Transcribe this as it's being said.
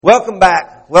Welcome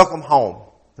back. Welcome home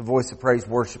to Voice of Praise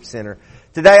Worship Center.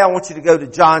 Today I want you to go to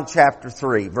John chapter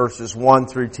 3, verses 1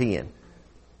 through 10.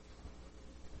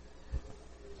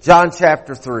 John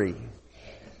chapter 3.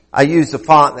 I used a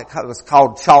font that was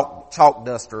called chalk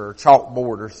duster or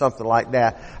chalkboard or something like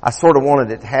that. I sort of wanted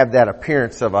it to have that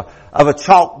appearance of a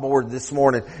chalkboard this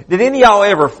morning. Did any of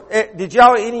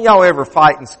y'all ever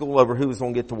fight in school over who was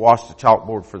going to get to wash the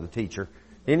chalkboard for the teacher?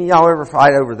 Any of y'all ever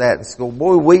fight over that in school?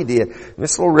 Boy, we did.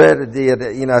 Miss Loretta did.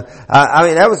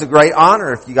 That was a great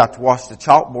honor if you got to wash the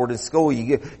chalkboard in school.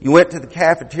 You went to the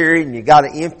cafeteria and you got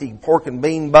an empty pork and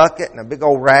bean bucket and a big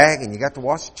old rag and you got to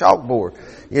wash the chalkboard.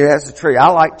 Yeah, that's the tree. I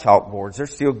like chalkboards. They're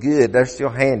still good. They're still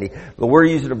handy. But we're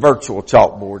using a virtual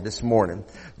chalkboard this morning.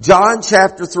 John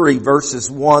chapter 3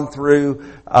 verses 1 through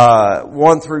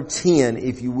 10,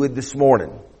 if you would, this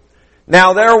morning.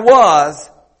 Now there was,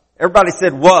 everybody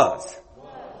said was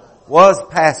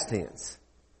past tense.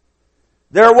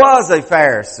 There was a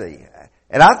Pharisee.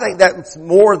 And I think that's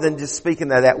more than just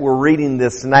speaking of that. We're reading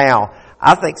this now.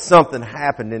 I think something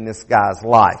happened in this guy's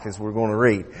life as we're going to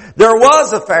read. There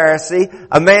was a Pharisee,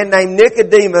 a man named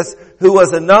Nicodemus, who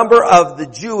was a member of the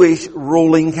Jewish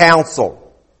ruling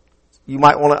council. You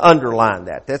might want to underline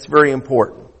that. That's very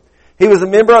important. He was a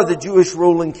member of the Jewish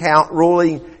ruling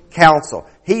council.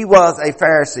 He was a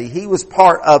Pharisee. He was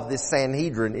part of the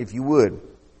Sanhedrin, if you would.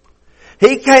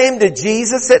 He came to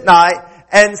Jesus at night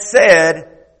and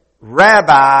said,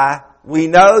 Rabbi, we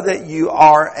know that you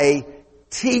are a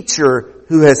teacher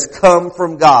who has come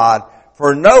from God,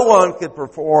 for no one could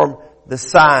perform the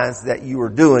signs that you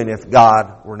are doing if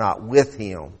God were not with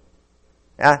him.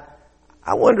 Now,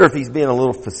 I wonder if he's being a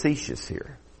little facetious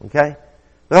here, okay?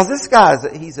 Well, this guy,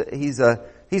 he's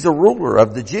a ruler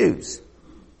of the Jews.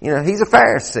 You know, he's a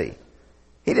Pharisee.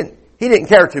 He didn't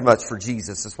care too much for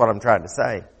Jesus, is what I'm trying to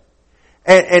say.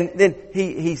 And then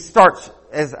he starts,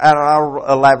 and I'll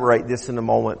elaborate this in a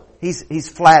moment. He's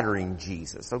flattering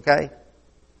Jesus, okay?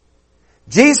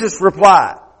 Jesus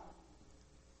replied.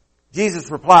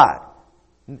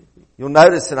 You'll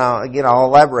notice, and I'll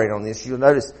elaborate on this. You'll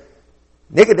notice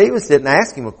Nicodemus didn't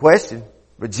ask him a question,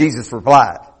 but Jesus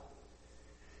replied.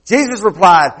 Jesus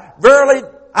replied, Verily,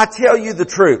 I tell you the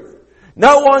truth.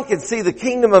 No one can see the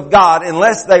kingdom of God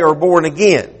unless they are born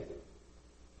again.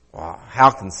 Well,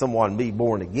 how can someone be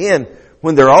born again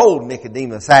when they're old?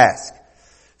 Nicodemus asked.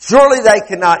 Surely they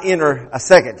cannot enter a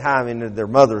second time into their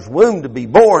mother's womb to be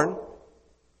born.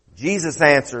 Jesus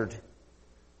answered,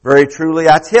 Very truly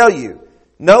I tell you,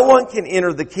 no one can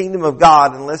enter the kingdom of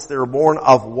God unless they are born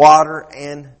of water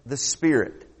and the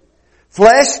Spirit.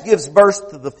 Flesh gives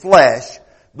birth to the flesh,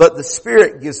 but the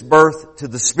Spirit gives birth to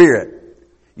the Spirit.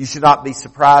 You should not be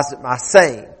surprised at my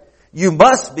saying, you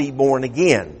must be born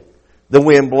again. The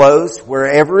wind blows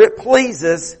wherever it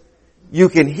pleases. You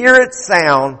can hear its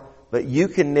sound, but you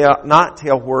can not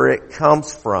tell where it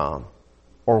comes from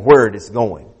or where it is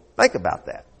going. Think about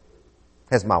that,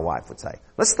 as my wife would say.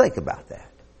 Let's think about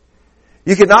that.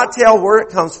 You cannot tell where it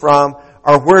comes from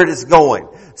or where it is going.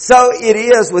 So it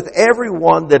is with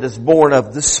everyone that is born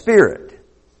of the Spirit.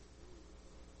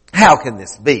 How can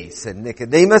this be? Said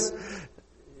Nicodemus.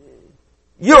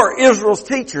 You are Israel's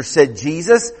teacher, said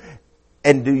Jesus.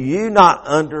 And do you not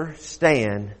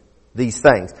understand these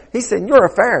things? He said, you're a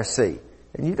Pharisee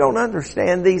and you don't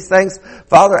understand these things.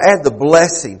 Father, add the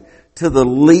blessing to the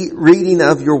reading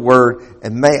of your word,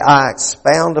 and may I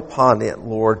expound upon it,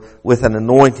 Lord, with an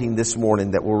anointing this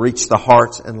morning that will reach the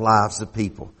hearts and lives of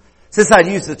people. Since I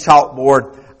used the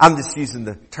chalkboard, I'm just using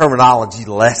the terminology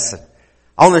lesson.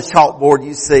 On the chalkboard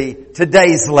you see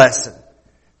today's lesson,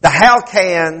 the how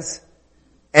cans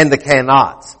and the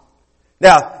cannots.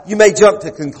 Now, you may jump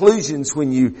to conclusions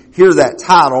when you hear that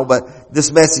title, but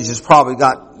this message is probably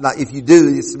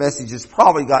this message is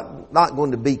probably not going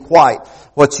to be quite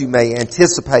what you may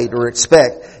anticipate or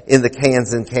expect in the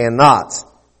cans and cannots.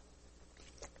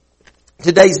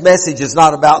 Today's message is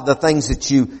not about the things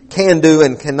that you can do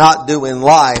and cannot do in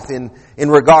life in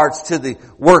regards to the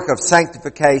work of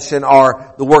sanctification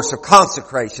or the works of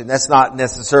consecration. That's not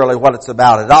necessarily what it's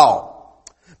about at all.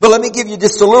 But let me give you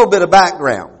just a little bit of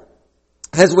background.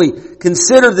 As we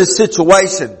consider this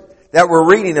situation that we're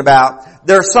reading about,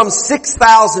 there are some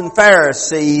 6,000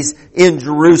 Pharisees in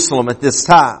Jerusalem at this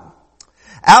time.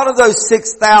 Out of those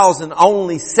 6,000,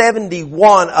 only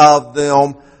 71 of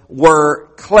them were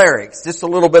clerics. Just a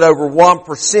little bit over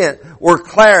 1% were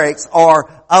clerics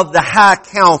or of the high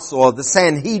council, of the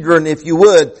Sanhedrin, if you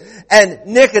would. And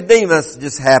Nicodemus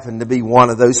just happened to be one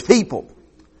of those people.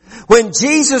 When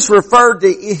Jesus referred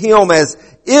to him as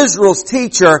Israel's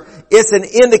teacher, it's an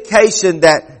indication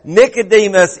that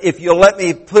Nicodemus, if you'll let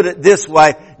me put it this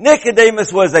way,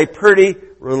 Nicodemus was a pretty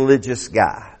religious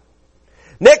guy.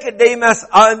 Nicodemus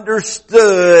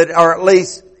understood, or at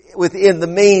least within the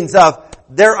means of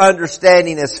their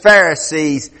understanding as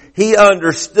Pharisees, he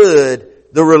understood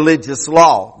the religious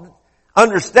law.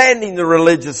 Understanding the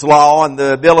religious law and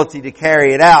the ability to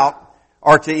carry it out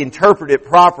or to interpret it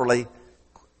properly,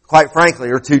 quite frankly,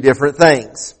 are two different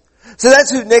things. So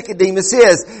that's who Nicodemus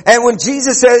is. And when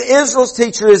Jesus said Israel's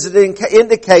teacher is an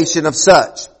indication of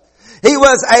such. He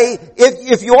was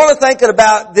if you want to think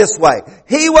about it this way,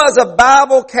 he was a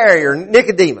Bible carrier,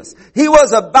 Nicodemus. He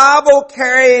was a Bible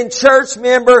carrying church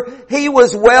member. He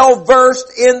was well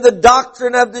versed in the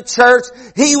doctrine of the church.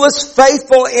 He was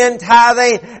faithful in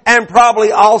tithing and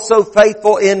probably also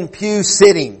faithful in pew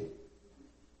sitting.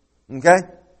 Okay?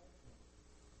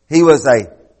 He was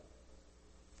a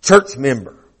church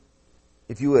member,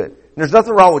 if you would. And there's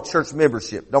nothing wrong with church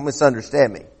membership. Don't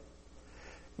misunderstand me.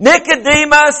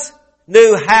 Nicodemus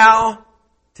knew how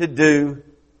to do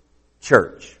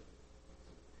church.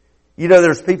 You know,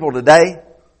 there's people today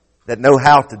that know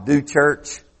how to do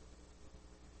church,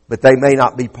 but they may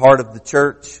not be part of the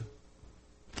church.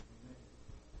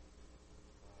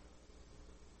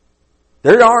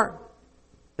 There are.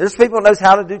 There's people that knows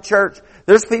how to do church.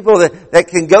 There's people that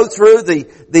can go through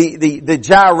the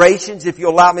gyrations, if you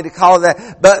allow me to call it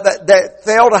that, but that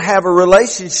fail to have a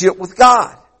relationship with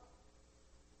God.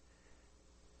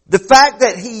 The fact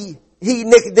that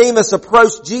Nicodemus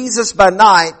approached Jesus by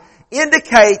night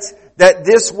indicates that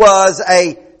this was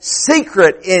a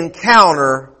secret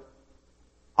encounter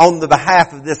on the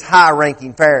behalf of this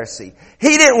high-ranking Pharisee.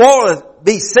 He didn't want to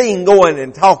be seen going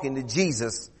and talking to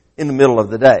Jesus in the middle of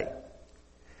the day.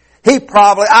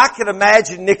 I can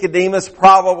imagine Nicodemus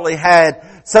probably had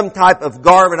some type of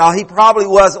garment on. He probably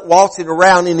wasn't waltzing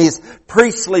around in his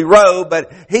priestly robe,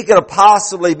 but he could have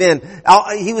possibly been,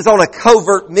 he was on a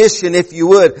covert mission, if you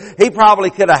would. He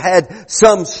probably could have had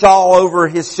some shawl over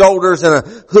his shoulders and a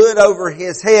hood over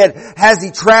his head as he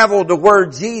traveled to where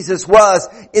Jesus was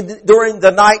during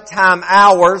the nighttime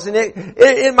hours. And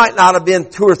it might not have been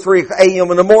 2 or 3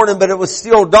 a.m. in the morning, but it was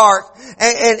still dark.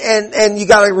 And you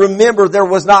gotta remember there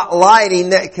was not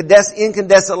lighting,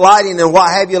 incandescent lighting and what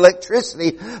have you,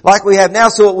 electricity like we have now,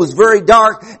 so it was very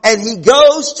dark. And he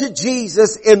goes to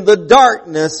Jesus in the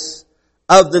darkness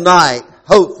of the night,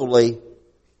 hopefully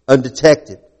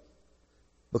undetected.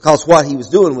 Because what he was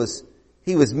doing was,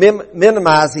 he was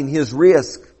minimizing his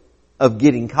risk of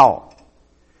getting caught.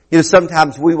 You know,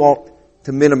 sometimes we want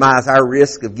to minimize our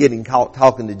risk of getting caught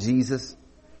talking to Jesus.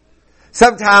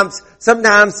 Sometimes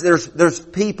there's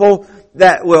people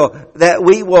that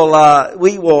we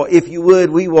will, if you would,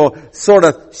 we will sort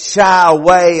of shy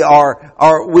away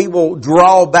or we will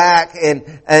draw back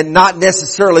and not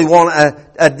necessarily want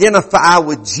to identify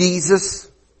with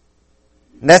Jesus.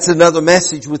 And that's another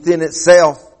message within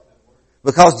itself.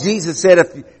 Because Jesus said,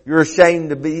 if you're ashamed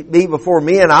to be before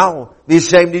men, I'll be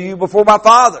ashamed of you before my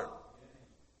Father.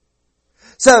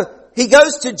 So he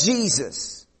goes to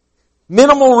Jesus.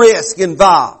 Minimal risk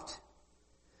involved.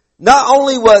 Not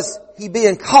only was he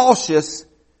being cautious,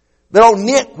 but old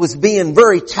Nick was being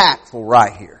very tactful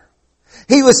right here.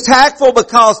 He was tactful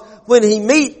because when he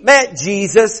met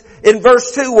Jesus, in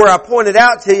verse 2 where I pointed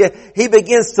out to you, he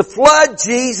begins to flood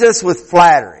Jesus with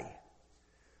flattery.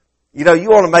 You know, you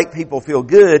want to make people feel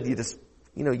good, you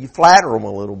flatter them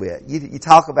a little bit. You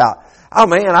talk about, oh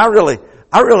man, I really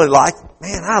like,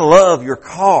 man, I love your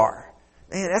car.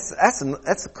 Man, that's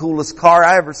the coolest car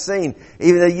I ever seen,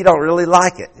 even though you don't really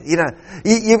like it. You know,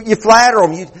 you flatter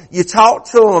them. You talk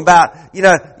to them about,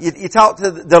 you talk to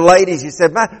the ladies. You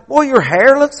said, boy, your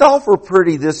hair looks awful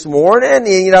pretty this morning.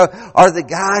 Or the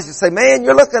guys, you say, man,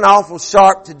 you're looking awful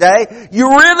sharp today. You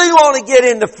really want to get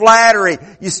into flattery.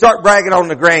 You start bragging on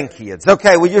the grandkids.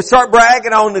 Okay, well, you start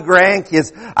bragging on the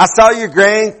grandkids. I saw your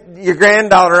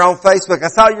granddaughter on Facebook. I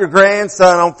saw your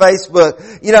grandson on Facebook.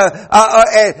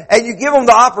 And you give them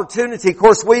the opportunity. Of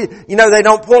course, they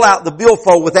don't pull out the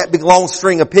billfold with that big long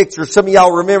string of pictures. Some of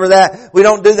y'all remember that. We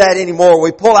don't do that anymore.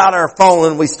 We pull out our phone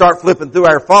and we start flipping through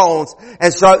our phones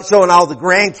and start showing all the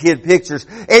grandkid pictures.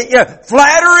 And,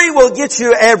 flattery will get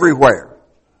you everywhere.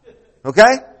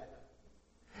 Okay?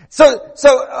 So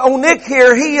on Nick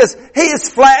here, he is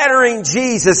flattering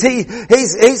Jesus.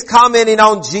 He's commenting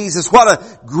on Jesus. What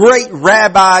a great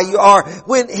rabbi you are.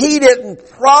 When he didn't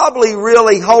probably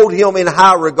really hold him in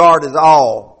high regard at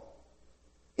all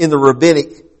in the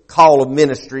rabbinic call of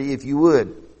ministry, if you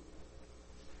would.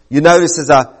 You notice, as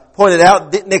I pointed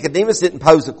out, Nicodemus didn't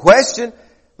pose a question,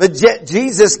 but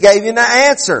Jesus gave him the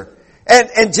answer.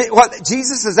 And what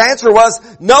Jesus' answer was,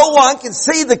 no one can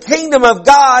see the kingdom of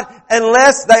God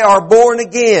unless they are born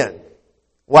again.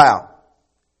 Wow.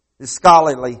 This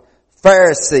scholarly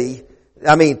Pharisee.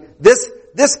 I mean, this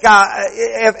guy,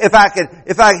 if I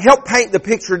could help paint the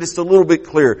picture just a little bit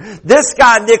clearer. This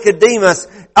guy Nicodemus,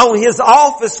 on his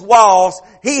office walls,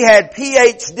 he had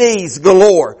PhDs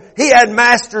galore. He had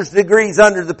master's degrees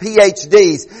under the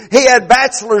PhDs. He had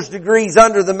bachelor's degrees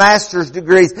under the master's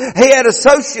degrees. He had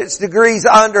associate's degrees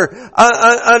under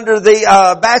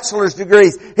the bachelor's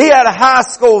degrees. He had a high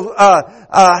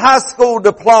school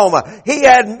diploma. He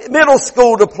had middle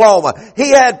school diploma. He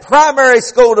had primary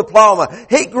school diploma.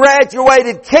 He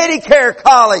graduated Kitty Care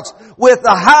College with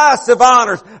the highest of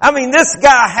honors. I mean, this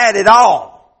guy had it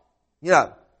all. You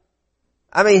know.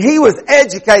 I mean, he was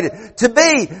educated to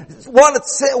be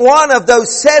one of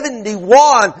those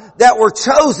 71 that were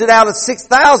chosen out of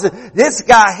 6,000. This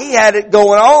guy, he had it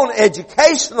going on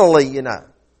educationally, you know.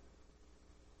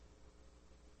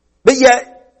 But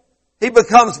yet, he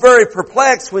becomes very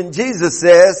perplexed when Jesus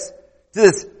says to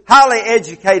this highly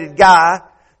educated guy,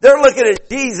 they're looking at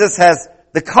Jesus as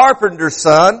the carpenter's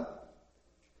son,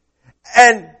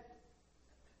 and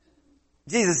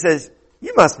Jesus says,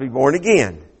 you must be born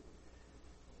again.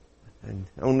 And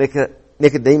on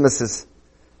Nicodemus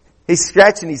he's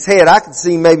scratching his head. I can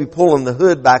see him maybe pulling the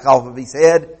hood back off of his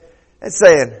head and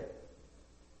saying,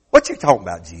 what you talking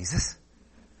about, Jesus?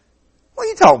 What are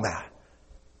you talking about?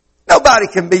 Nobody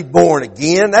can be born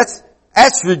again. That's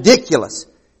ridiculous.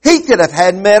 He could have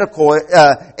had medical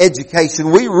education.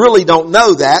 We really don't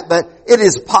know that, but it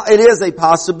is a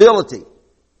possibility.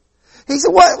 He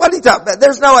said, what are you talking about?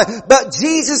 There's no way. But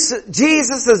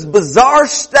Jesus' bizarre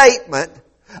statement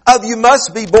of you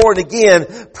must be born again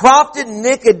prompted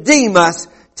Nicodemus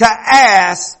to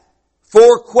ask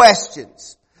 4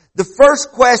 questions. The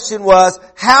first question was,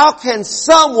 how can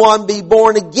someone be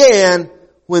born again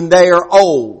when they are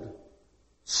old?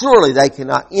 Surely they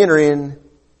cannot enter in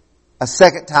a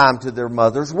second time to their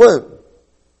mother's womb.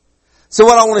 So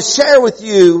what I want to share with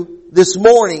you this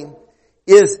morning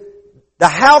is the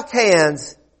how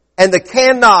cans and the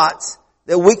cannots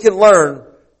that we can learn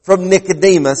from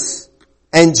Nicodemus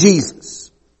and Jesus.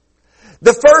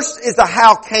 The first is the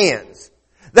how cans.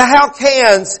 The how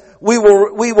cans, we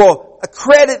will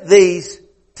accredit these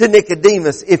to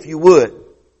Nicodemus if you would.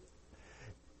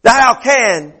 The how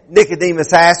can,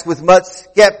 Nicodemus asked with much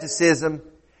skepticism,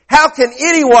 how can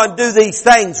anyone do these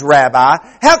things, Rabbi?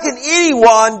 How can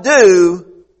anyone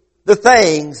do the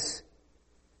things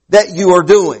that you are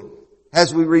doing?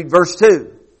 As we read verse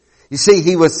 2. You see,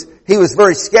 he was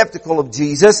very skeptical of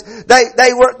Jesus.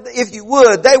 They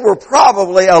were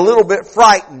probably a little bit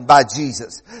frightened by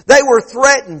Jesus. They were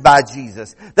threatened by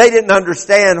Jesus. They didn't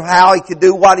understand how he could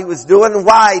do what he was doing and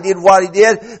why he did what he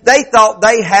did. They thought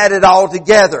they had it all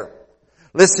together.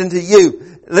 Listen to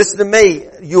you. Listen to me,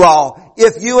 you all.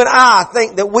 If you and I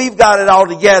think that we've got it all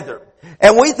together,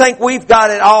 and we think we've got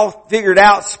it all figured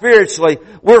out spiritually,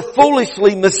 we're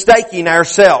foolishly mistaking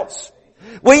ourselves.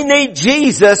 We need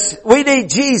Jesus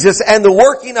and the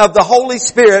working of the Holy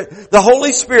Spirit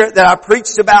that I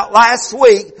preached about last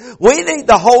week. We need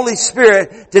the Holy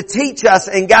Spirit to teach us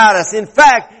and guide us. In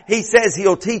fact, He says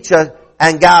He'll teach us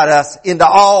and guide us into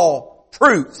all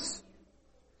truths.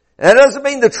 And that doesn't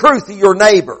mean the truth of your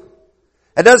neighbor.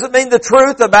 It doesn't mean the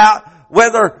truth about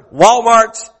whether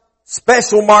Walmart's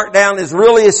special markdown is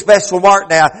really a special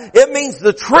markdown. It means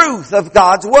the truth of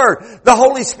God's Word. The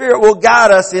Holy Spirit will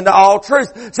guide us into all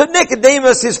truth. So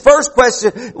Nicodemus, his first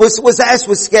question was asked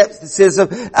with skepticism.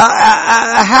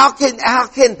 How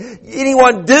can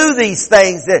anyone do these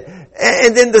things?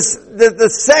 And then the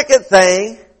second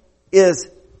thing is,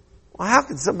 well, how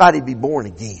can somebody be born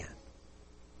again?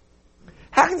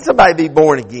 How can somebody be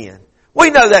born again?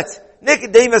 We know that's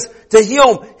Nicodemus, to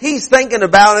him, he's thinking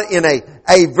about it in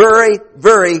a very,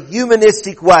 very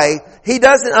humanistic way. He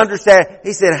doesn't understand.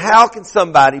 He said, how can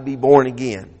somebody be born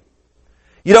again?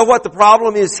 You know what the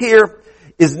problem is here?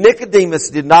 Is Nicodemus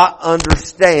did not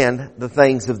understand the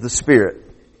things of the Spirit.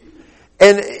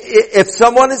 And if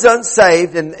someone is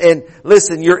unsaved, and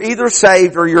listen, you're either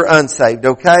saved or you're unsaved,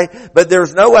 okay? But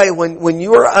there's no way when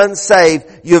you are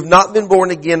unsaved, you have not been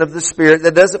born again of the Spirit.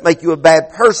 That doesn't make you a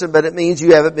bad person, but it means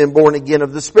you haven't been born again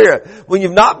of the Spirit. When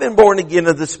you've not been born again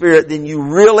of the Spirit, then you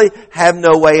really have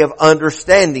no way of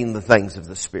understanding the things of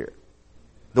the Spirit.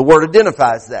 The Word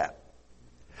identifies that.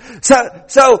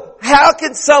 So how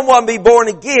can someone be born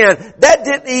again? That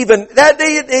didn't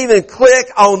even click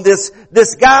on this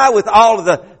guy with all of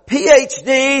the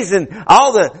PhDs and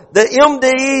all the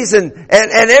MDs and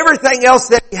everything else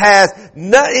that he has.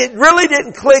 No, it really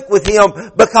didn't click with him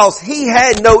because he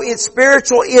had no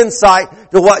spiritual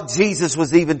insight to what Jesus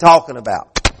was even talking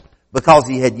about, because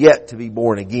he had yet to be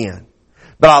born again.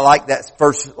 But I like that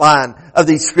first line of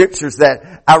these scriptures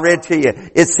that I read to you.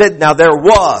 It said, now there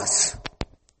was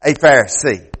a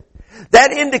Pharisee.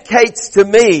 That indicates to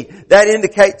me that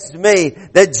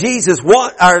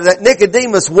that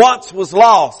Nicodemus once was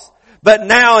lost, but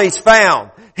now he's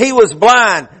found. He was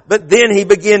blind, but then he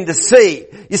began to see.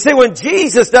 You see, when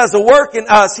Jesus does a work in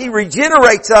us, He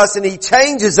regenerates us and He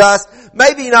changes us,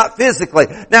 maybe not physically.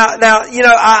 Now,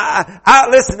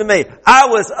 listen to me. I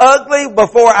was ugly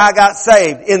before I got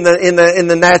saved in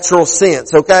the natural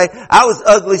sense, okay? I was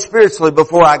ugly spiritually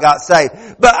before I got saved.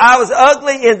 But I was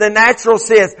ugly in the natural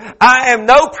sense. I am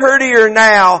no prettier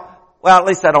now, well, at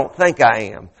least I don't think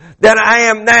I am, than I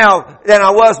am now than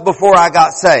I was before I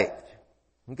got saved.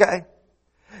 Okay?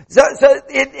 So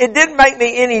it didn't make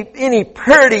me any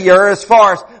prettier as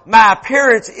far as my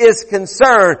appearance is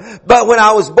concerned. But when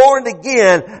I was born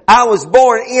again, I was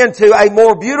born into a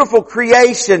more beautiful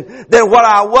creation than what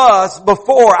I was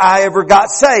before I ever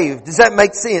got saved. Does that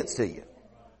make sense to you?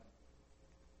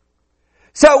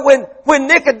 So when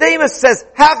Nicodemus says,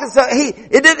 how can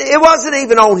it wasn't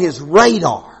even on his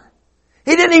radar.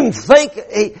 He didn't even think,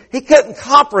 he couldn't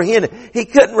comprehend it. He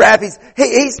couldn't wrap he's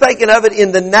thinking of it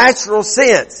in the natural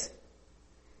sense.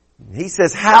 He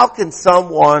says, how can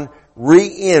someone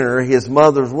re-enter his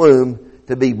mother's womb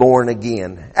to be born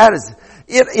again? That is,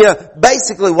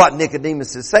 basically what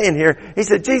Nicodemus is saying here. He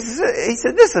said, this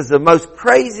is the most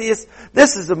craziest,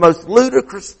 this is the most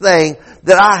ludicrous thing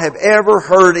that I have ever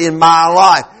heard in my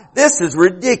life. This is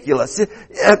ridiculous.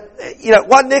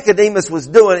 What Nicodemus was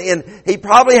doing, and he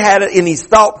probably had it in his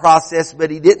thought process, but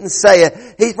he didn't say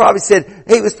it. He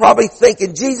was probably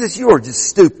thinking, Jesus, you are just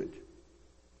stupid.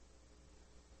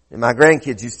 And my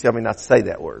grandkids used to tell me not to say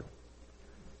that word.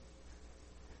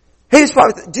 He was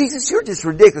probably thinking, Jesus, you're just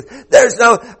ridiculous.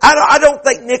 I don't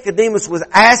think Nicodemus was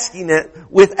asking it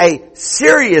with a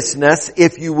seriousness,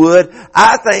 if you would.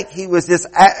 I think he was just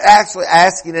actually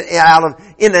asking it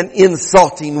in an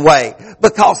insulting way.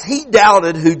 Because he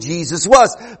doubted who Jesus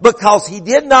was. Because he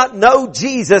did not know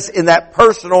Jesus in that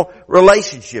personal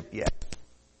relationship yet.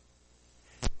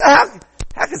 How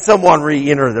can someone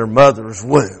re-enter their mother's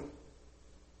womb?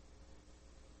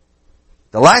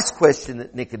 The last question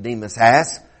that Nicodemus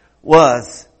asked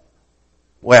was,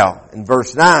 in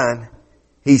verse 9,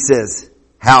 he says,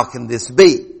 how can this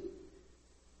be?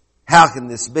 How can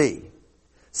this be?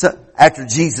 So, after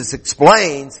Jesus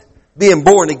explains being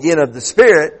born again of the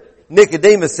Spirit,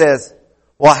 Nicodemus says,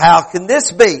 well, how can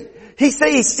this be? He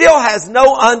still has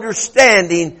no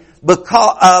understanding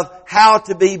because of how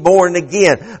to be born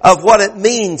again, of what it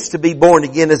means to be born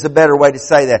again is a better way to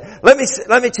say that. Let me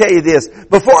tell you this.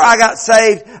 Before I got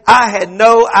saved, I had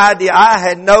no idea, I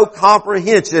had no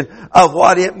comprehension of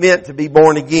what it meant to be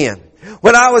born again.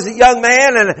 When I was a young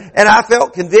man and I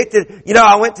felt convicted,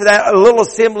 I went to that little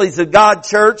Assemblies of God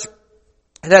church.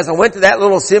 And as I went to that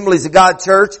little Assemblies of God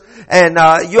church, and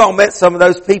you all met some of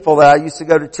those people that I used to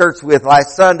go to church with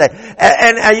last Sunday.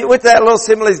 And I went to that little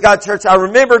Assemblies of God church. I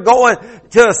remember going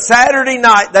to a Saturday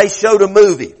night, they showed a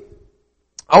movie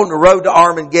on the road to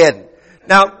Armageddon.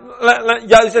 Now,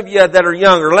 those of you that are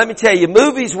younger, let me tell you,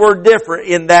 movies were different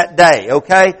in that day,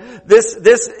 okay? This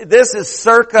is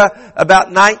circa about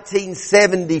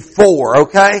 1974,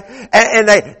 okay? And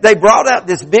they brought out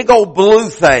this big old blue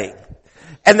thing.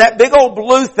 And that big old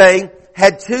blue thing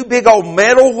had two big old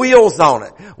metal wheels on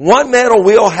it. One metal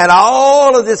wheel had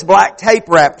all of this black tape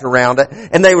wrapped around it,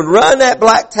 and they would run that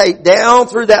black tape down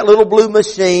through that little blue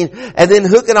machine and then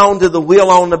hook it onto the wheel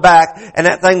on the back, and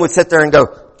that thing would sit there and go.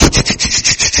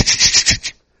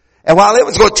 And while it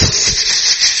was going,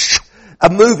 a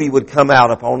movie would come out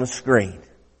up on the screen.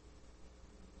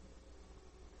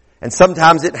 And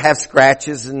sometimes it'd have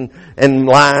scratches and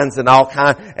lines and all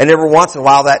kinds. And every once in a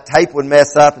while that tape would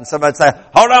mess up and somebody'd say,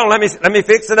 hold on, let me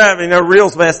fix it up. And the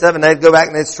reel's messed up and they'd go back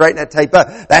and they'd straighten that tape up.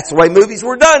 That's the way movies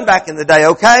were done back in the day,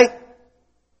 okay?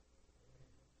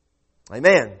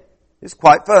 Amen. It's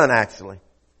quite fun actually.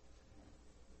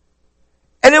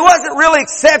 And it wasn't really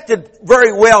accepted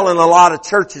very well in a lot of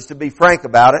churches, to be frank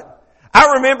about it.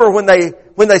 I remember when they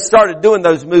started doing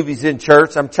those movies in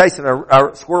church. I'm chasing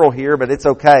a squirrel here, but it's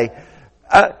okay.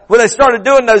 When they started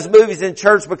doing those movies in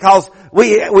church, because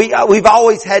we've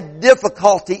always had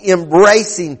difficulty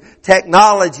embracing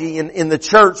technology in the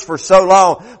church for so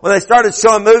long. When they started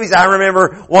showing movies, I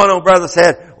remember one old brother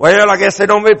said, well, I guess they're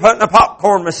going to be putting a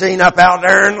popcorn machine up out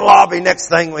there in the lobby next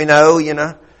thing we know,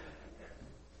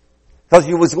 Because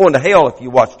you was going to hell if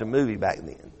you watched a movie back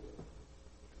then.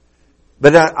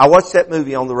 But I watched that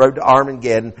movie On the Road to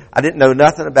Armageddon. I didn't know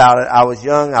nothing about it. I was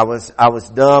young. I was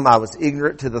dumb. I was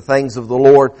ignorant to the things of the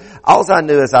Lord. All I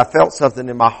knew is I felt something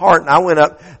in my heart, and I went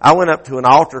up to an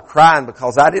altar crying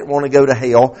because I didn't want to go to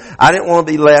hell. I didn't want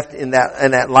to be left in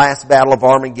that last battle of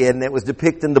Armageddon. It was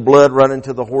depicting the blood running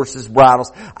to the horses'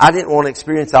 bridles. I didn't want to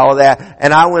experience all of that.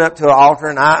 And I went up to an altar,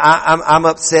 and I'm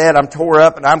upset. I'm tore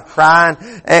up, and I'm crying.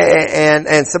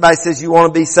 And somebody says, "You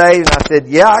want to be saved?" And I said,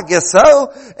 "Yeah, I guess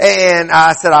so." And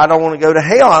I said, "I don't want to go to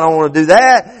hell. I don't want to do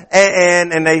that."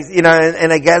 And they,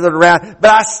 and they gathered around.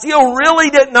 But I still really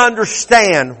didn't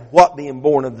understand what being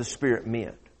born of the Spirit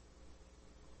meant.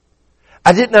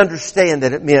 I didn't understand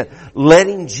that it meant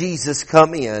letting Jesus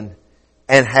come in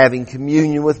and having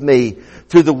communion with me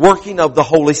through the working of the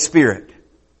Holy Spirit.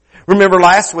 Remember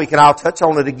last week, and I'll touch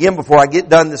on it again before I get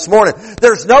done this morning,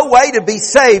 there's no way to be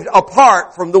saved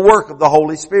apart from the work of the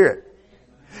Holy Spirit.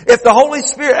 If the Holy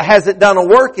Spirit hasn't done a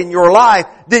work in your life,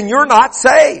 then you're not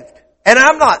saved. And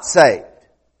I'm not saved.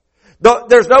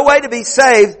 There's no way to be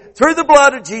saved through the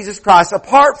blood of Jesus Christ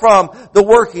apart from the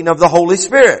working of the Holy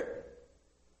Spirit.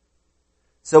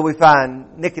 So we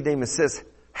find Nicodemus says,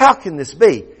 how can this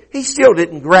be? He still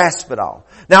didn't grasp it all.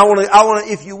 Now I want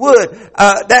to, if you would,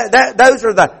 those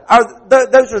are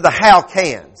the how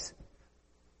cans.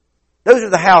 Those are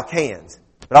the how cans.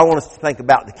 But I want us to think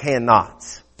about the can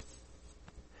nots.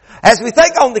 As we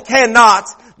think on the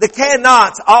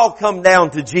can-nots all come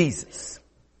down to Jesus.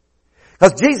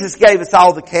 Because Jesus gave us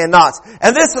all the can-nots.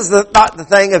 And this is not the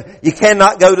thing of you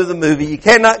cannot go to the movie, you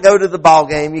cannot go to the ball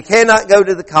game, you cannot go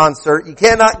to the concert, you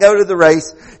cannot go to the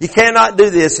race, you cannot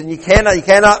do this, and you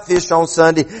cannot fish on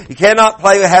Sunday, you cannot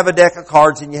have a deck of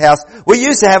cards in your house. We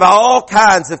used to have all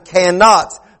kinds of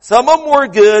can-nots. Some of them were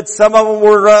good, some of them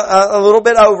were a little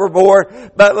bit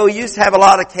overboard, but we used to have a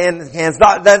lot of cans.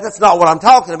 That's not what I'm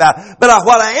talking about. But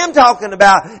what I am talking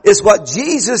about is what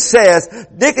Jesus says.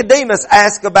 Nicodemus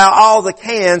asked about all the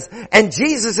cans, and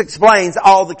Jesus explains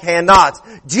all the can-nots.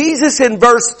 Jesus in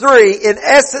verse 3, in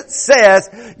essence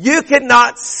says, you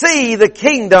cannot see the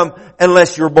kingdom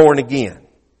unless you're born again.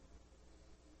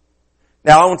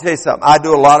 Now I want to tell you something. I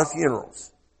do a lot of funerals.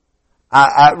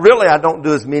 I don't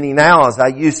do as many now as I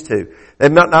used to.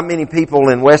 Not many people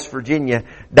in West Virginia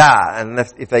die, and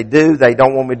if they do, they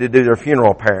don't want me to do their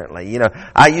funeral apparently.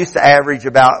 I used to average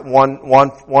about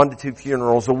one to two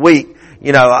funerals a week,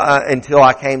 until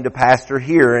I came to pastor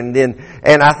here, and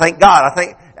I thank God.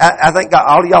 I thank God.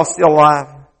 All of y'all still alive?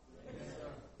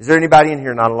 Is there anybody in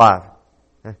here not alive?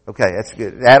 Okay, that's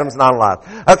good. Adam's not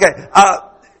alive. Okay,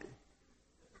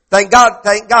 Thank God.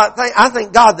 I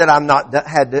thank God that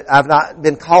I've not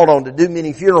been called on to do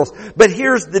many funerals. But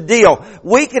here's the deal.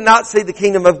 We cannot see the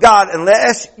kingdom of God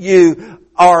unless you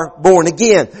are born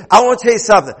again. I want to tell you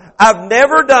something. I've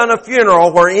never done a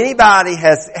funeral where anybody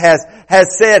has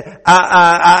said, okay,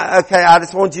 I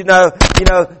just want you to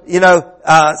know,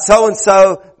 so and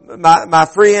so, my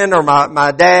friend or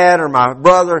my dad or my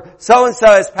brother, so and so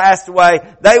has passed away.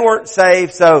 They weren't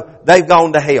saved, so they've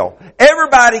gone to hell.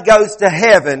 Everybody goes to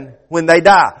heaven when they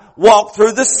die. Walk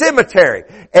through the cemetery.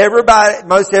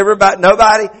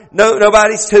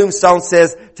 Nobody's tombstone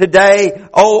says, today,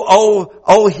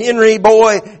 old Henry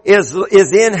boy is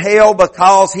in hell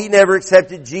because he never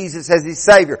accepted Jesus as his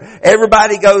Savior.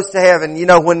 Everybody goes to heaven,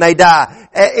 when they die.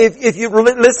 If you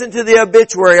listen to the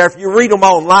obituary, or if you read them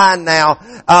online now,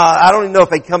 I don't even know if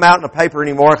they come out in a paper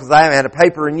anymore because I haven't had a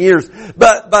paper in years.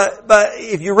 But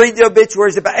if you read the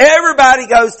obituaries, everybody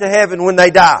goes to heaven when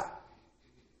they die,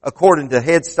 according to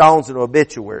headstones and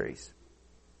obituaries.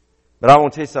 But I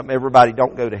want to tell you something. Everybody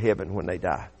don't go to heaven when they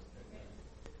die.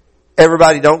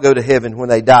 Everybody don't go to heaven when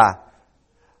they die.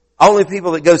 Only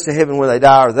people that goes to heaven when they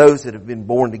die are those that have been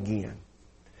born again.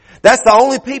 That's the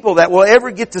only people that will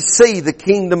ever get to see the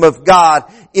kingdom of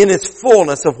God in its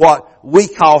fullness of what we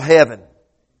call heaven.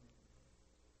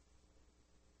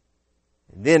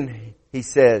 And then he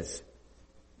says,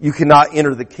 you cannot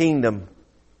enter the kingdom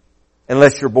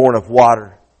unless you're born of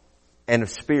water and of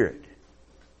Spirit.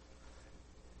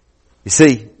 You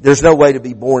see, there's no way to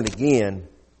be born again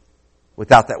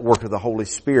without that work of the Holy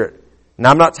Spirit. Now,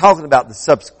 I'm not talking about the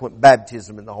subsequent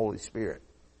baptism in the Holy Spirit.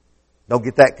 Don't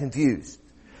get that confused.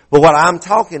 But what I'm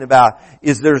talking about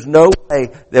is there's no way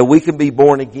that we can be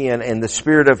born again and the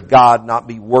Spirit of God not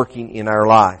be working in our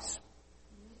lives.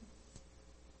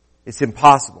 It's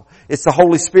impossible. It's the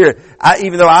Holy Spirit.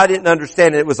 Even though I didn't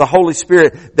understand it was the Holy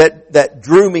Spirit that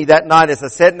drew me that night as I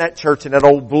sat in that church and that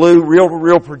old blue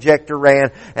real projector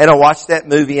ran and I watched that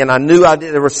movie and I knew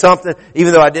there was something,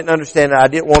 even though I didn't understand it, I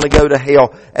didn't want to go to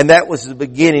hell. And that was the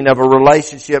beginning of a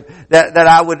relationship that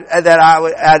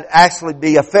I'd actually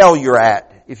be a failure at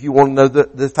if you want to know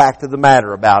the fact of the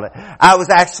matter about it. I was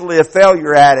actually a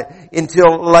failure at it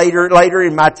until later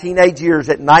in my teenage years,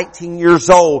 at 19 years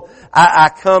old, I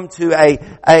come to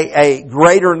a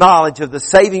greater knowledge of the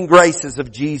saving graces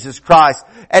of Jesus Christ.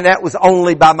 And that was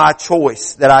only by my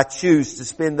choice that I choose to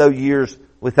spend those years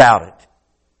without it.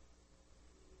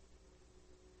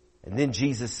 And then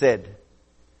Jesus said,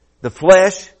 the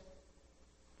flesh,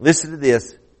 listen to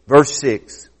this, verse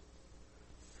 6.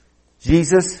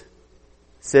 Jesus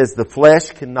says the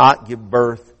flesh cannot give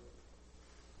birth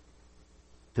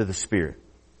to the Spirit.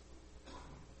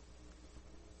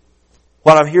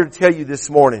 What I'm here to tell you this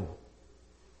morning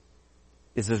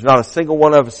is there's not a single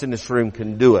one of us in this room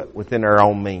can do it within our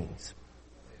own means.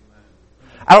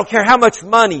 I don't care how much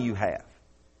money you have.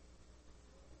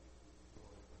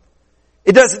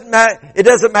 It doesn't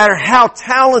matter how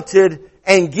talented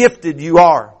and gifted you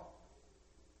are.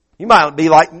 You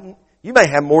may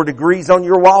have more degrees on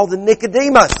your wall than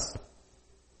Nicodemus.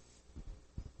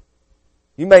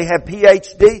 You may have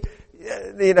PhD.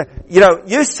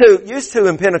 Used to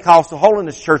in Pentecostal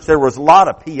Holiness Church there was a lot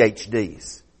of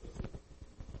PhDs.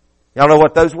 Y'all know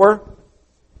what those were?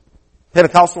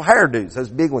 Pentecostal hairdos, those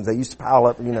big ones they used to pile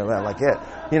up, like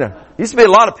that. Used to be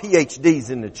a lot of PhDs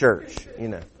in the church,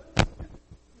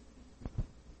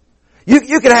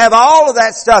 You can have all of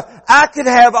that stuff. I could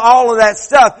have all of that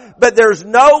stuff, but there's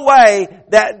no way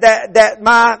that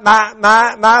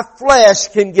my flesh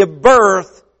can give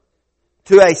birth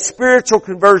to a spiritual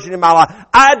conversion in my life.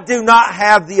 I do not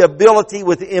have the ability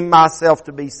within myself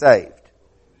to be saved.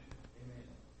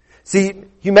 See,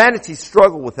 humanity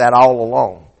struggled with that all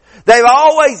along. They've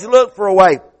always looked for a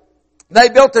way. They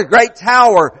built a great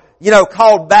tower,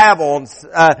 called Babel. And,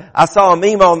 I saw a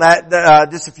meme on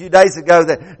that, just a few days ago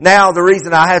that now the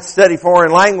reason I have to study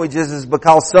foreign languages is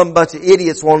because some bunch of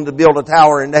idiots wanted to build a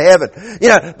tower into heaven.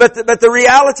 But the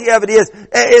reality of it is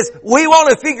we want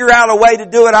to figure out a way to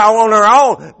do it on our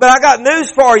own. But I got news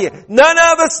for you. None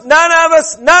of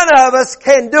us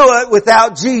can do it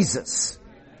without Jesus.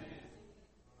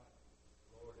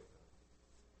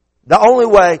 The only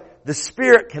way, the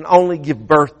Spirit can only give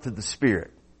birth to the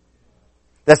Spirit.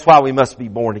 That's why we must be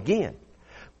born again.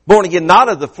 Born again, not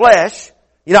of the flesh.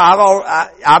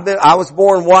 I was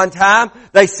born one time.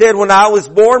 They said when I was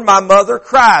born, my mother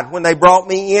cried when they brought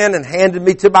me in and handed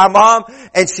me to my mom.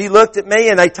 And she looked at me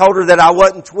and they told her that I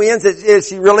wasn't twins.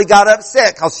 She really got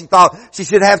upset because she thought she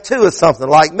should have two or something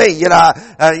like me. I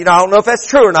don't know if that's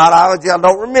true or not. I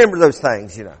don't remember those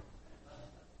things,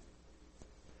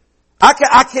 I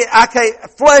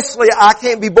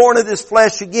can't be born of this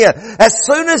flesh again. As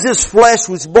soon as this flesh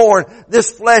was born,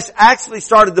 this flesh actually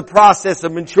started the process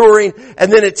of maturing,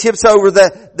 and then it tips over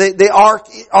the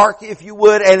ark, if you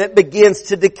would, and it begins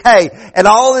to decay. And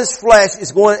all this flesh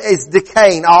is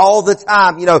decaying all the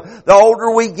time. The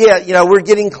older we get, we're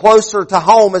getting closer to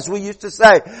home, as we used to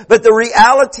say. But the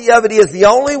reality of it is the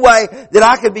only way that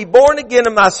I can be born again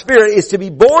in my spirit is to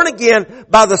be born again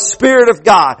by the Spirit of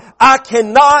God. I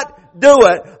cannot do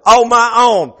it on my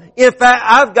own. In fact,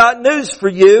 I've got news for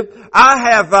you. I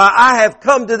have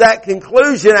come to that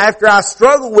conclusion after I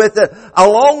struggled with it a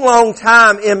long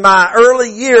time in my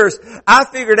early years. I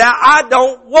figured out I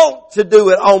don't want to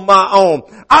do it on my own.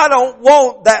 I don't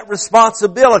want that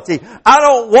responsibility. I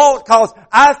don't want, cause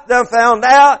I found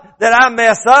out that I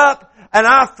mess up and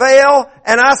I fail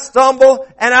and I stumble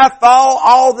and I fall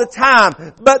all the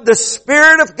time. But the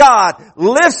Spirit of God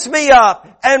lifts me up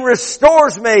and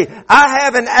restores me. I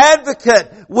have an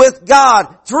advocate with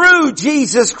God through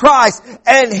Jesus Christ,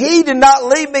 and He did not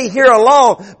leave me here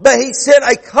alone, but He sent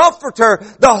a comforter,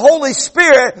 the Holy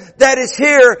Spirit, that is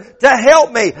here to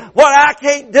help me. What I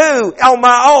can't do on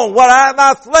my own, what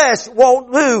my flesh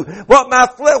won't do,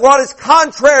 what is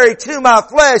contrary to my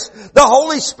flesh, the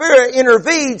Holy Spirit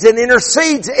intervenes and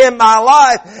intercedes in my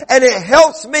life, and it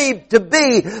helps me to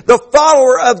be the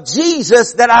follower of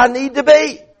Jesus that I need to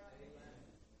be.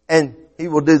 And He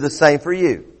will do the same for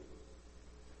you.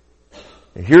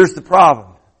 And here's the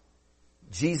problem.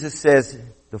 Jesus says,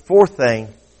 the fourth thing,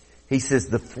 He says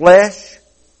the flesh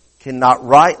cannot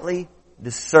rightly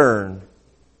discern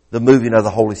the moving of the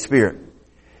Holy Spirit.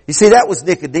 You see, that was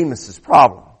Nicodemus'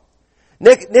 problem.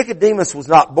 Nicodemus was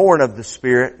not born of the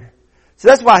Spirit. So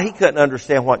that's why he couldn't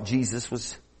understand what Jesus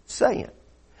was saying.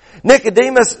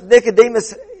 Nicodemus,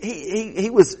 he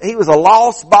was a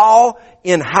lost ball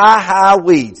in high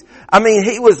weeds. I mean,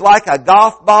 he was like a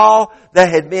golf ball that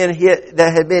had been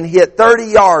hit 30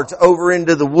 yards over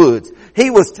into the woods. He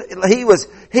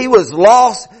was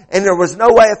lost and there was no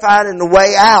way of finding the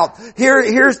way out.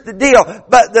 Here's the deal.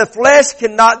 But the flesh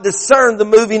cannot discern the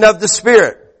moving of the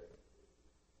Spirit.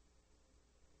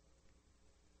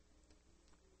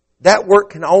 that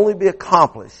work can only be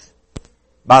accomplished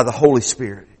by the Holy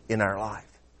Spirit in our life.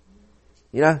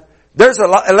 You know, there's a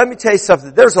lot, and let me tell you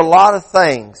something, there's a lot of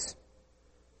things.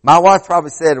 My wife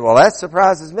probably said, well, that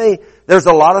surprises me. There's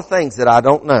a lot of things that I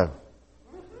don't know.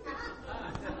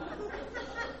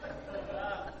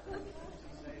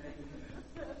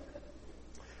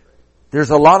 There's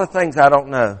a lot of things I don't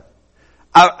know.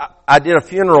 I did a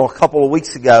funeral a couple of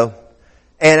weeks ago.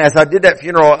 And as I did that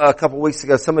funeral a couple of weeks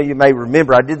ago, some of you may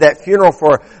remember, I did that funeral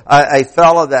for a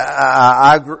fellow that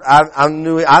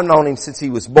I've known him since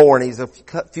he was born. He's a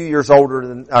few years older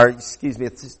than, a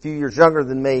few years younger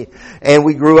than me. And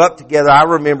we grew up together. I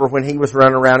remember when he was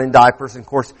running around in diapers. And of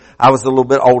course, I was a little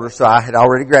bit older, so I had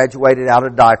already graduated out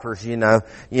of diapers, and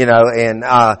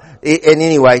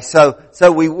anyway,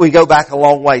 so we go back a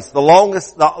long ways. The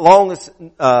longest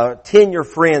tenure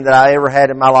friend that I ever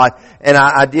had in my life, and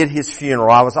I did his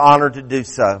funeral. I was honored to do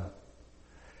so.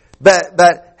 But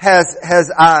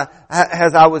as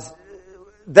I was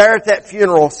there at that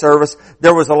funeral service,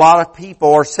 there was a lot of people,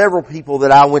 or several people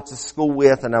that I went to school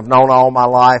with and I've known all my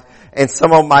life, and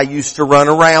some of them I used to run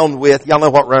around with. Y'all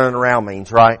know what running around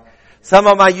means, right? Some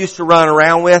of them I used to run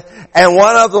around with, and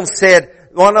one of them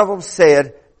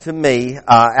said to me,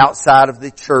 outside of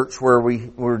the church where we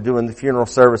were doing the funeral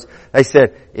service, they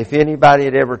said, if anybody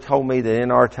had ever told me that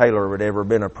N.R. Taylor would ever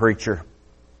been a preacher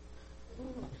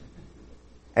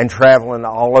and traveling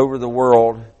all over the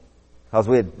world, because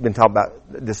we had been talking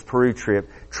about this Peru trip,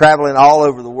 traveling all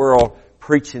over the world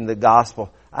preaching the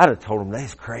gospel, I'd have told them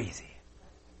that's crazy.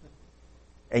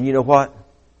 And you know what?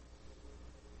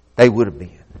 They would have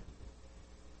been.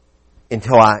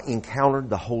 Until I encountered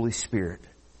the Holy Spirit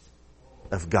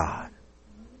of God.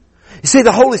 You see,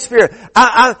 the Holy Spirit,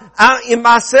 in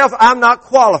myself, I'm not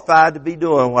qualified to be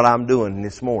doing what I'm doing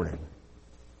this morning.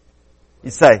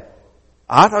 You say,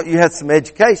 I thought you had some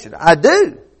education. I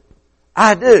do.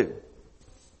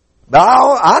 But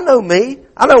I know me.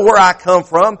 I know where I come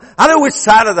from. I know which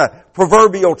side of the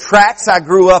proverbial tracks I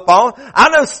grew up on. I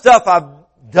know stuff I've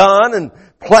done and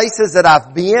places that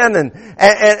I've been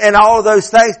and all of those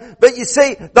things. But you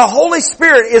see, the Holy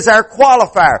Spirit is our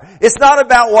qualifier. It's not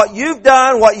about what you've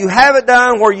done, what you haven't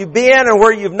done, where you've been and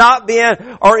where you've not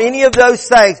been, or any of those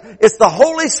things. It's the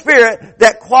Holy Spirit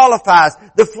that qualifies.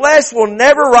 The flesh will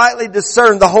never rightly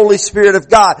discern the Holy Spirit of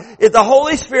God. If the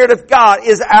Holy Spirit of God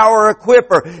is our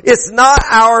equipper, it's not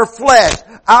our flesh.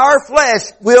 Our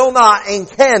flesh will not and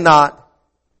cannot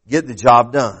get the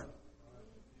job done.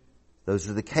 Those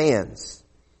are the cans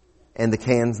and the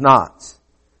cans nots.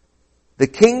 The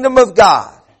kingdom of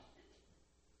God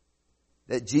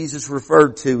that Jesus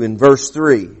referred to in verse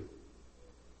 3.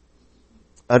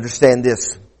 Understand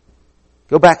this.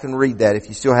 Go back and read that if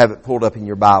you still have it pulled up in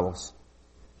your Bibles.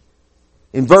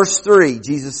 In verse 3,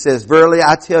 Jesus says, verily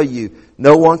I tell you,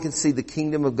 no one can see the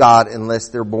kingdom of God unless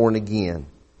they're born again.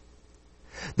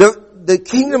 The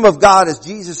kingdom of God, as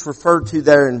Jesus referred to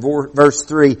there in verse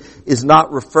 3, is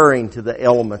not referring to the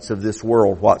elements of this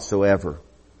world whatsoever.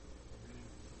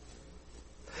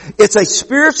 It's a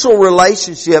spiritual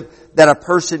relationship that a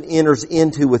person enters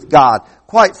into with God.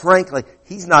 Quite frankly,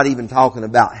 he's not even talking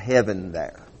about heaven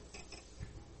there.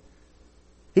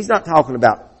 He's not talking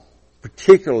about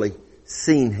particularly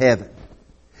seeing heaven.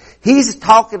 He's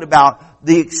talking about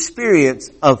the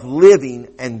experience of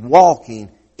living and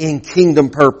walking in kingdom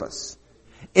purpose.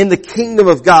 In the kingdom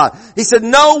of God. He said,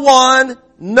 no one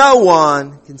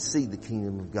can see the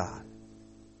kingdom of God.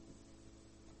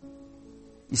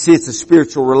 You see, it's a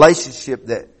spiritual relationship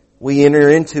that we enter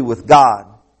into with God.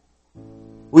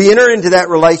 We enter into that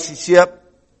relationship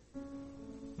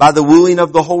by the wooing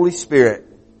of the Holy Spirit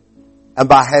and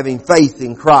by having faith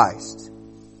in Christ.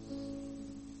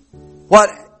 What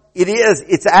it is,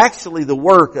 it's actually the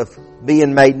work of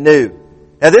being made new.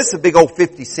 Now this is a big old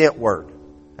 50-cent word.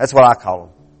 That's what I call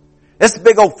them. That's a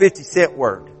big old 50-cent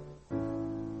word.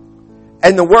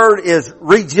 And the word is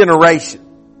regeneration.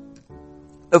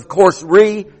 Of course,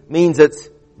 means it's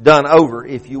done over,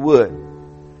 if you would.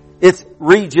 It's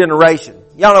regeneration.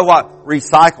 Y'all know what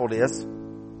recycled is.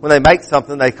 When they make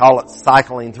something, they call it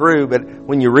cycling through, but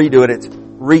when you redo it, it's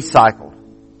recycled.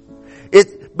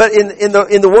 But in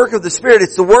the work of the Spirit,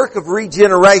 it's the work of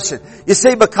regeneration. You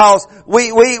see, because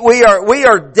we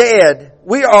are dead.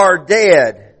 We are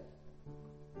dead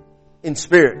in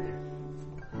spirit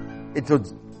until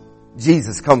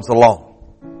Jesus comes along.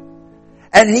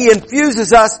 And He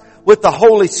infuses us with the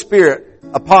Holy Spirit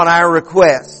upon our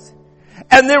request.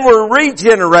 And then we're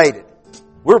regenerated.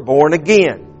 We're born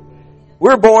again.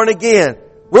 We're born again.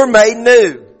 We're made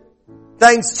new.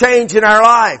 Things change in our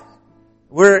life.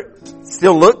 We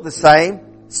still look the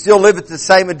same, still live at the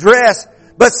same address,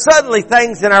 But suddenly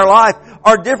things in our life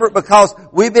are different because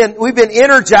we've been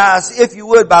energized, if you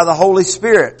would, by the Holy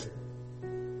Spirit.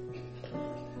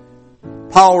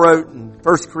 Paul wrote in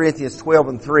 1 Corinthians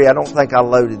 12:3, I don't think I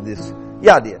loaded this.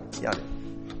 Yeah, I did.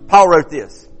 Paul wrote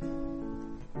this.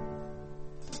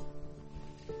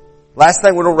 Last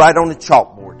thing we're going to write on the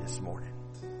chalkboard this morning.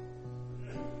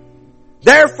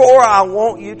 Therefore, I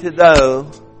want you to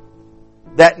know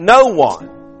that no one,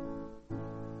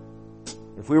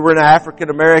 if we were in an African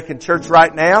American church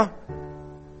right now,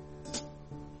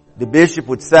 the bishop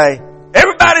would say,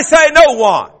 everybody say no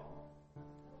one.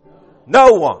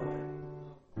 No one.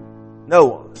 No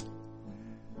one.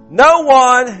 No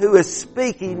one who is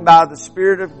speaking by the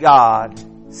Spirit of God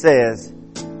says,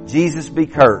 Jesus be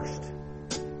cursed.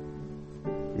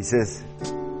 He says,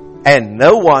 and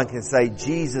no one can say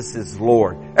Jesus is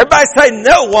Lord. Everybody say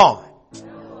no one.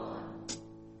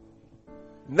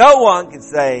 No one can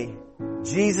say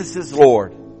Jesus is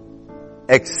Lord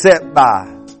except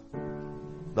by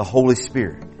the Holy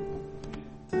Spirit.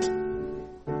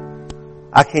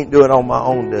 I can't do it on my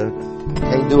own, dude.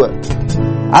 Can't do it.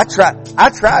 I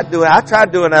tried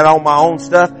doing that on my own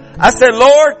stuff. I said,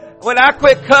 Lord, when I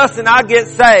quit cussing, I get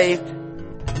saved.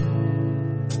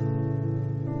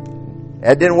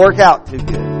 That didn't work out too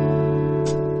good.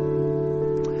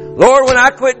 Lord, when I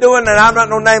quit doing that, I'm not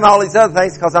going to name all these other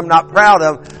things because I'm not proud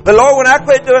of them. But Lord, when I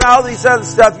quit doing all these other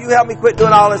stuff, you help me quit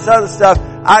doing all this other stuff,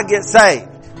 I get saved.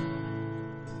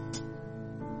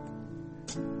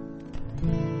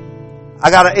 I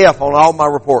got an F on all my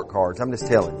report cards. I'm just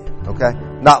telling you. Okay?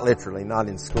 Not literally, not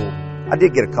in school. I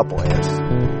did get a couple F's.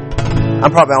 I'm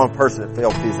probably the only person that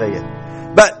failed phys ed.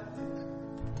 But,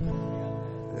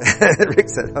 Rick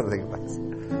said nothing about this.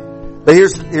 But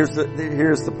here's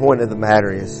the point of the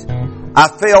matter is, I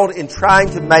failed in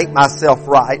trying to make myself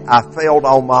right. I failed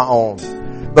on my own.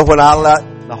 But when I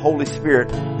let the Holy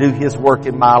Spirit do His work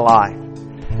in my life,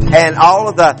 and all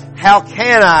of the how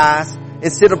can I's,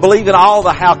 instead of believing all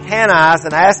the how can I's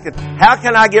and asking, how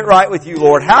can I get right with you,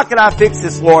 Lord? How can I fix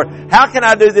this, Lord? How can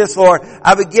I do this, Lord?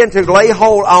 I begin to lay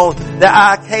hold on the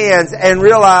I cans and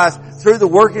realize through the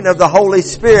working of the Holy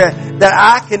Spirit that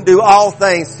I can do all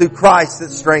things through Christ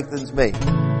that strengthens me.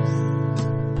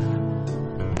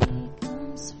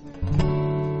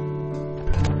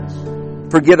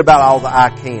 Forget about all the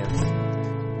I cans.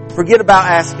 Forget about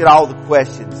asking all the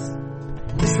questions.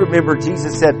 Just remember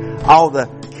Jesus said all the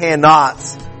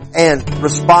cannots and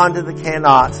respond to the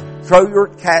cannots.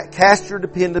 Cast your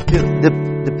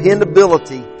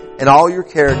dependability and all your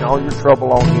care and all your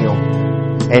trouble on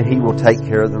Him, and He will take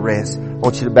care of the rest. I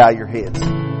want you to bow your heads.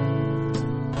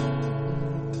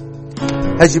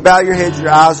 As you bow your heads,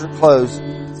 your eyes are closed.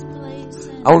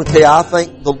 I want to tell you, I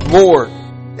thank the Lord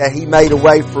that He made a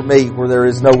way for me where there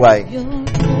is no way.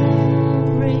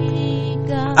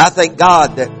 I thank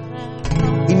God that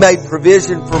He made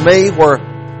provision for me where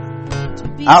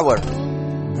I was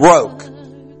broke,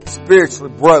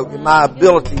 spiritually broke. In my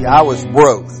ability, I was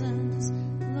broke.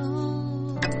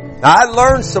 Now, I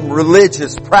learned some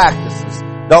religious practices.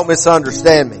 Don't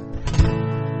misunderstand me.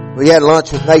 We had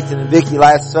lunch with Nathan and Vicky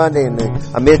last Sunday, and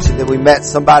I mentioned that we met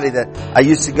somebody that I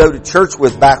used to go to church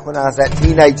with back when I was that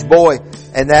teenage boy,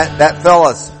 and that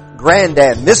fella's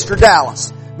granddad, Mr.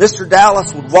 Dallas. Mr.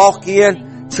 Dallas would walk in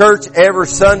church every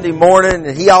Sunday morning,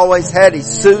 and he always had his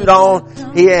suit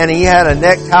on. He had a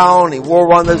necktie on. He wore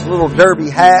one of those little derby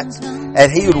hats,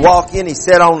 and he would walk in. He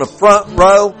sat on the front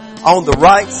row, on the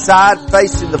right side,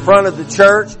 facing the front of the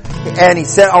church, and he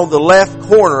sat on the left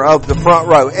corner of the front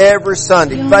row every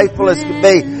Sunday, faithful as could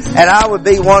be. And I would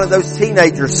be one of those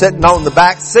teenagers sitting on the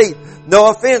back seat. No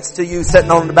offense to you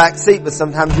sitting on the back seat, but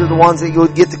sometimes you're the ones that you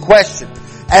would get the question.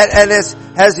 And as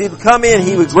he would come in,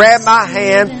 he would grab my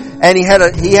hand, and he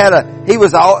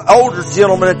was an older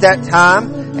gentleman at that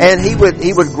time, and he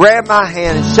would grab my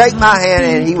hand and shake my hand,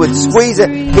 and he would squeeze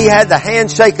it. He had the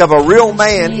handshake of a real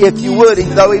man, if you would,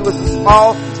 even though he was a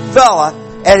small fella,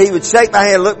 and he would shake my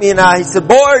hand, look me in the eye. He said,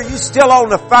 "Boy, are you still on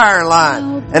the firing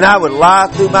line?" And I would lie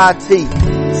through my teeth.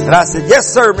 And I said, "Yes,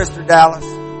 sir, Mr. Dallas."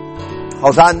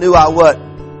 Because I knew I would.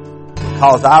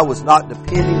 Because I was not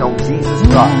depending on Jesus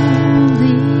Christ.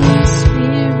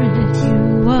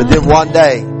 But then one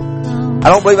day, I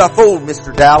don't believe I fooled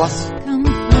Mr. Dallas.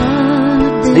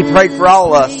 He prayed for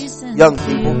all us young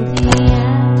people.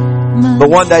 But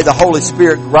one day the Holy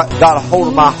Spirit got a hold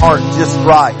of my heart just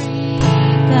right.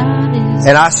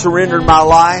 And I surrendered my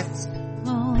life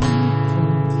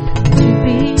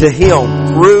to Him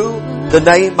through the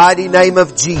mighty name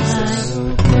of Jesus.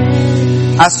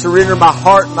 I surrendered my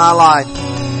heart and my life,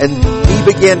 and He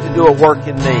began to do a work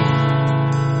in me.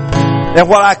 And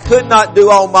what I could not do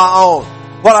on my own,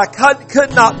 what I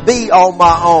could not be on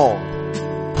my own.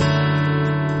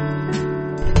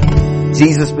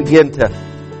 Jesus began to,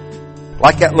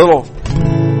 like that little,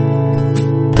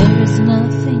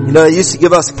 they used to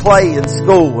give us clay in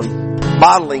school, and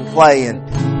modeling clay, and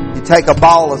you take a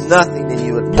ball of nothing and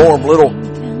you would form little,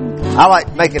 I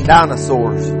like making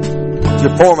dinosaurs. You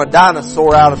form a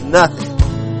dinosaur out of nothing.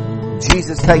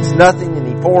 Jesus takes nothing and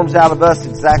He forms out of us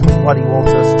exactly what He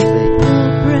wants us to be.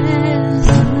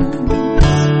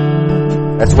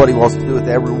 That's what He wants to do with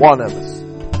every one of us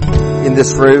in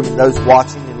this room and those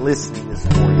watching and listening this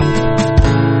morning.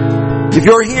 If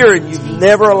you're here and you've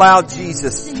never allowed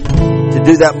Jesus to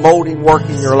do that molding work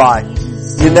in your life,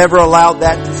 you never allowed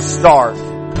that to start.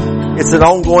 It's an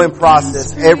ongoing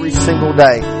process every single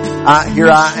day. Here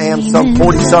I am some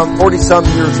 40 some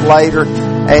years later,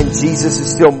 and Jesus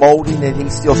is still molding and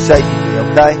He's still shaping me,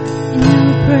 okay?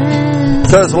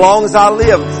 So as long as I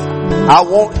live, I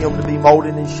want Him to be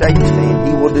molding and shaping me, and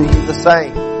He will do you the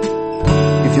same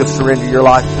if you'll surrender your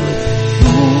life to Him.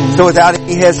 So without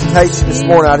any hesitation this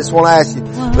morning, I just want to ask you,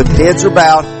 with the heads are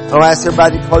bowed, I'll ask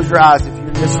everybody to close your eyes. If you're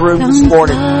in this room this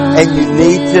morning and you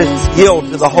need to yield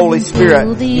to the Holy Spirit,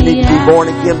 you need to be born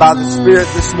again by the Spirit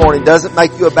this morning. Doesn't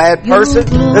make you a bad person.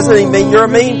 Doesn't even mean you're a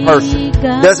mean person.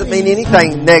 Doesn't mean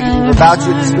anything negative about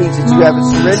you. It just means that you haven't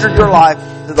surrendered your life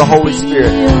to the Holy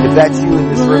Spirit. If that's you in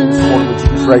this room this morning, would you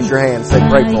just raise your hand and say,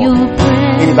 pray for me?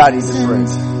 Anybody in this room?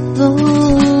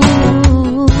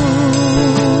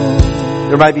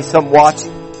 There may be some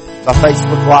watching by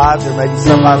Facebook Live. There may be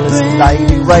somebody listening to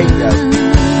AED Radio.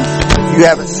 If you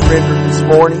haven't surrendered this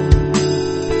morning,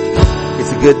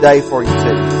 it's a good day for you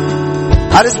too.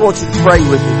 I just want you to pray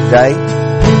with me today,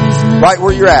 right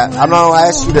where you're at. I'm not going to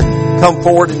ask you to come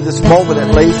forward in this moment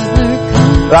at least,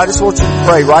 but I just want you to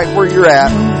pray right where you're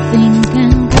at.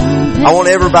 I want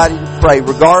everybody to pray,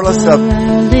 regardless of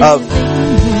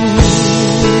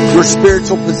your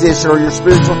spiritual position or your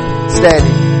spiritual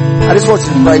standing. I just want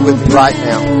you to pray with me right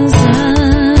now.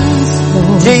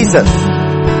 Jesus,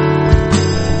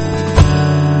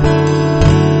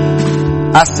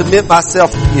 I submit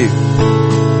myself to You.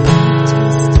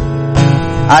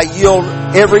 I yield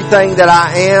everything that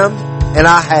I am and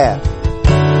I have.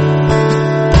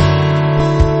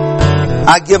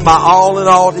 I give my all in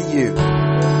all to You.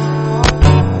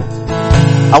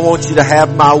 I want You to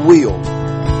have my will.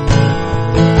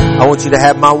 I want You to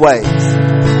have my ways.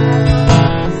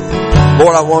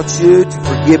 Lord, I want You to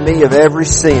forgive me of every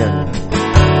sin.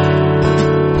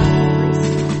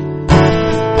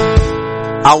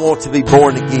 I want to be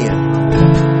born again.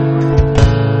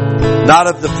 Not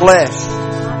of the flesh,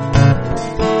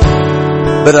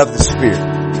 but of the Spirit.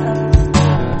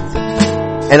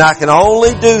 And I can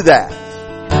only do that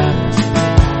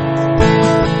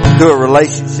through a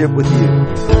relationship with You.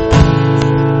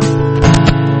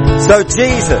 So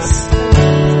Jesus,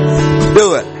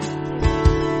 do it.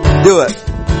 Do it.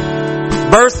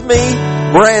 Birth me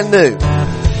brand new.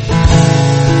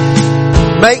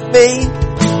 Make me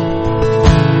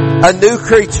a new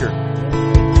creature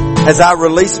as I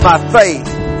release my faith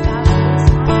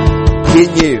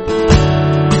in You.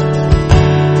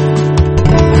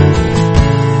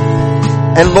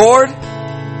 And Lord,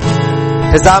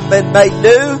 as I've been made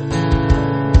new,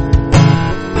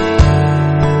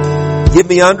 give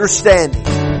me understanding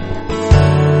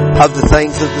of the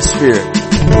things of the Spirit.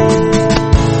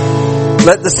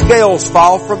 Let the scales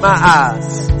fall from my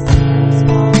eyes.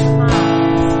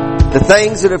 The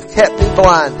things that have kept me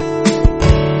blinded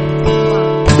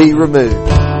be removed,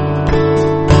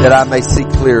 that I may see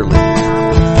clearly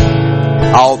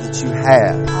all that You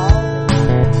have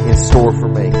in store for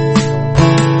me.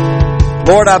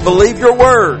 Lord, I believe Your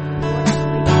word,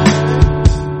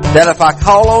 that if I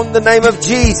call on the name of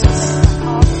Jesus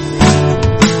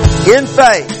in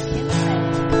faith,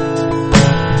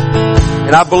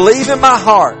 and I believe in my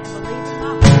heart,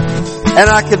 and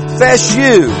I confess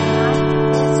You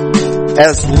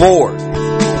as Lord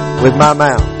with my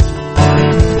mouth,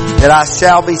 that I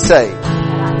shall be saved.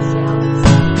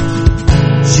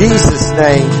 In Jesus'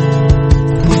 name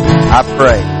I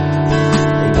pray.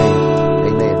 Amen.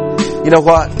 Amen. You know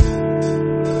what?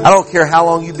 I don't care how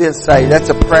long you've been saved. That's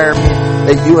a prayer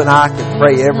that you and I can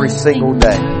pray every single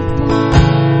day.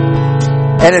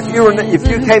 And if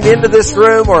you came into this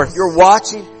room, or if you're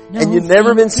watching and you've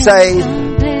never been saved,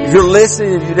 if you're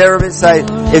listening and you've never been saved,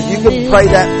 if you can pray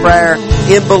that prayer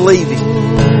in believing,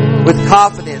 with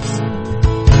confidence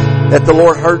that the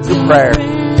Lord heard your prayer,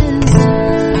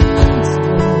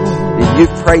 if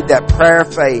you've prayed that prayer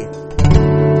of faith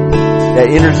that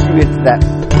enters you into that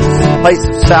place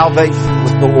of salvation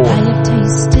with the Lord,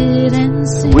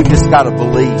 we've just got to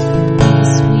believe.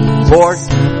 Lord,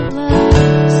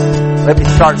 let me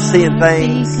start seeing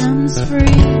things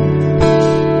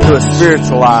through a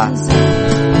spiritual eye,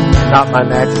 not my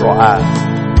natural eye.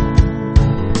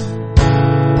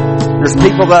 There's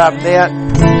people that I've met.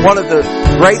 One of the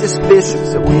greatest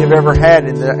bishops that we have ever had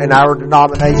in our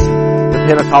denomination, the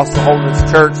Pentecostal Holiness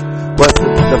Church, was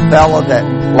the fellow that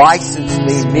licensed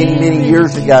me many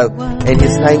years ago, and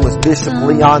his name was Bishop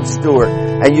Leon Stewart.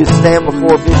 And you stand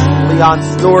before Bishop Leon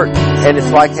Stewart, and it's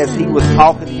like as he was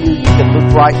talking to you, you can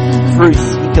look right through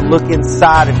you. He can look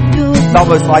inside of you. It's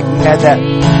almost like he had that,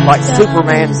 like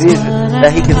Superman vision,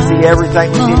 that he could see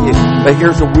everything within you. But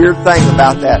here's a weird thing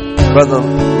about that. Brother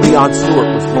Leon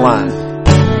Stewart was blind.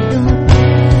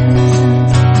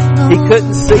 He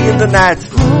couldn't see in the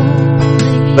natural,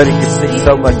 but he could see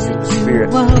so much in the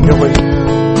Spirit. You know,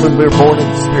 when we're born in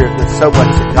the Spirit, there's so much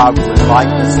that God will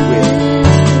enlighten us with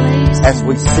as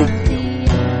we seek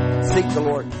Him. Seek the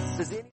Lord.